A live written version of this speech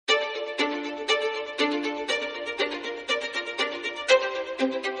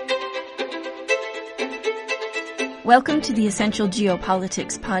Welcome to the Essential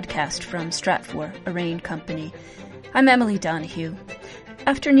Geopolitics podcast from Stratfor, a RAIN company. I'm Emily Donahue.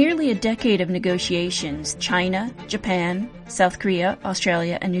 After nearly a decade of negotiations, China, Japan, South Korea,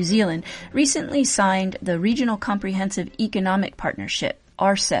 Australia, and New Zealand recently signed the Regional Comprehensive Economic Partnership,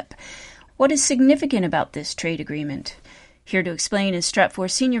 RCEP. What is significant about this trade agreement? Here to explain is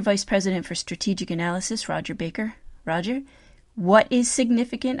Stratfor's Senior Vice President for Strategic Analysis, Roger Baker. Roger, what is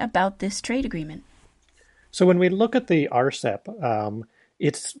significant about this trade agreement? So when we look at the RCEP,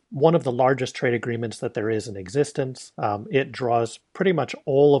 it's one of the largest trade agreements that there is in existence. It draws pretty much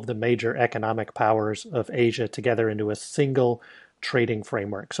all of the major economic powers of Asia together into a single trading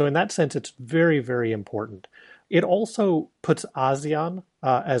framework. So in that sense, it's very, very important. It also puts ASEAN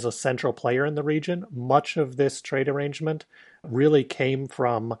as a central player in the region. Much of this trade arrangement really came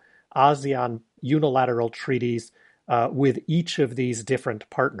from ASEAN unilateral treaties with each of these different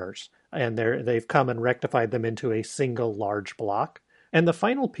partners. And they've come and rectified them into a single large block. And the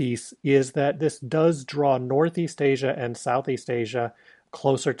final piece is that this does draw Northeast Asia and Southeast Asia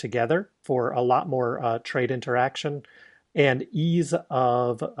closer together for a lot more trade interaction and ease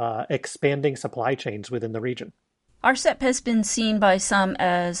of expanding supply chains within the region. RCEP has been seen by some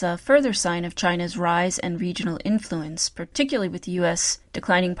as a further sign of China's rise and regional influence, particularly with the U.S.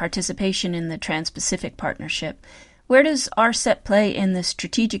 declining participation in the Trans-Pacific Partnership. Where does RCEP play in the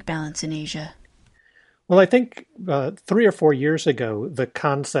strategic balance in Asia? Well, I think 3 or 4 years ago, the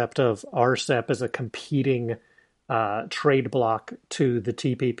concept of RCEP as a competing trade bloc to the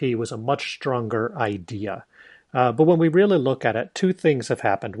TPP was a much stronger idea. But when we really look at it, 2 things have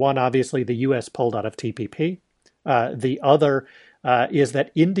happened. One, obviously, the U.S. pulled out of TPP. The other is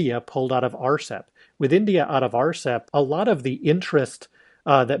that India pulled out of RCEP. With India out of RCEP, a lot of the interest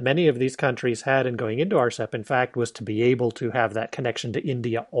that many of these countries had in going into RCEP, in fact, was to be able to have that connection to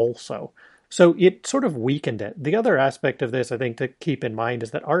India also. So it sort of weakened it. The other aspect of this, I think, to keep in mind is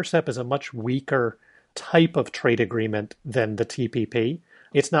that RCEP is a much weaker type of trade agreement than the TPP.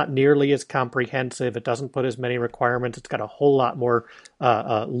 It's not nearly as comprehensive. It doesn't put as many requirements. It's got a whole lot more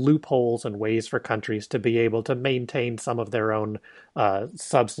loopholes and ways for countries to be able to maintain some of their own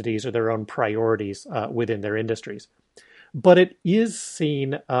subsidies or their own priorities within their industries. But it is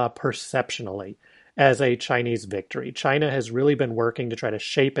seen perceptionally as a Chinese victory. China has really been working to try to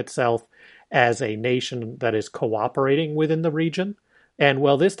shape itself as a nation that is cooperating within the region. And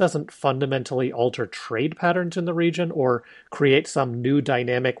while this doesn't fundamentally alter trade patterns in the region or create some new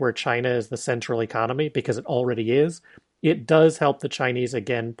dynamic where China is the central economy, because it already is, it does help the Chinese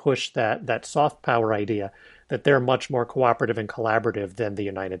again push that soft power idea that they're much more cooperative and collaborative than the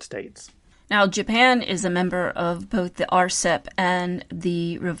United States. Now, Japan is a member of both the RCEP and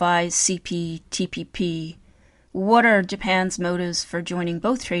the revised CPTPP. What are Japan's motives for joining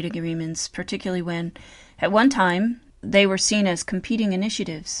both trade agreements, particularly when, at one time, they were seen as competing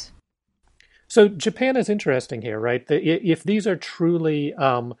initiatives? So Japan is interesting here, right? If these are truly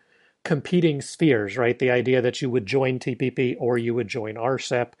competing spheres, right, the idea that you would join TPP or you would join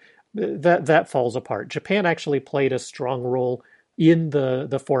RCEP, that falls apart. Japan actually played a strong role in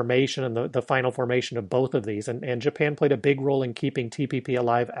the formation and the final formation of both of these. And Japan played a big role in keeping TPP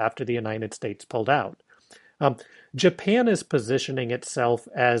alive after the United States pulled out. Japan is positioning itself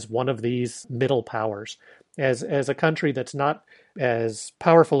as one of these middle powers, as a country that's not as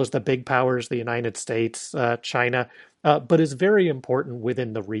powerful as the big powers, the United States, China, but is very important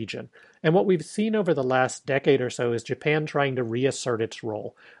within the region. And what we've seen over the last decade or so is Japan trying to reassert its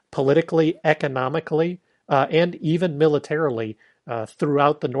role politically, economically, and even militarily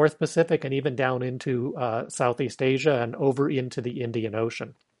throughout the North Pacific and even down into Southeast Asia and over into the Indian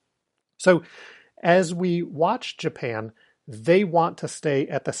Ocean. So as we watch Japan, they want to stay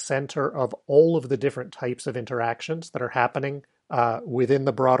at the center of all of the different types of interactions that are happening within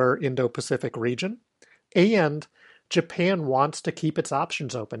the broader Indo-Pacific region. And Japan wants to keep its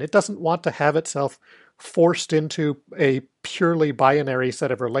options open. It doesn't want to have itself forced into a purely binary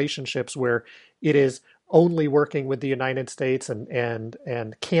set of relationships where it is only working with the United States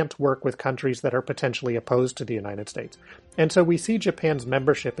and can't work with countries that are potentially opposed to the United States. And so we see Japan's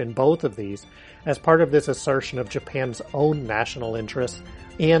membership in both of these as part of this assertion of Japan's own national interests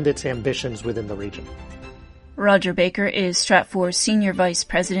and its ambitions within the region. Roger Baker is Stratfor's Senior Vice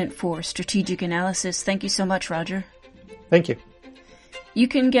President for Strategic Analysis. Thank you so much, Roger. Thank you. You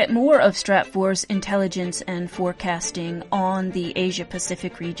can get more of Stratfor's intelligence and forecasting on the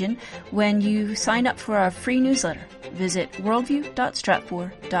Asia-Pacific region when you sign up for our free newsletter. Visit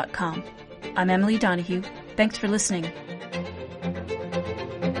worldview.stratfor.com. I'm Emily Donahue. Thanks for listening.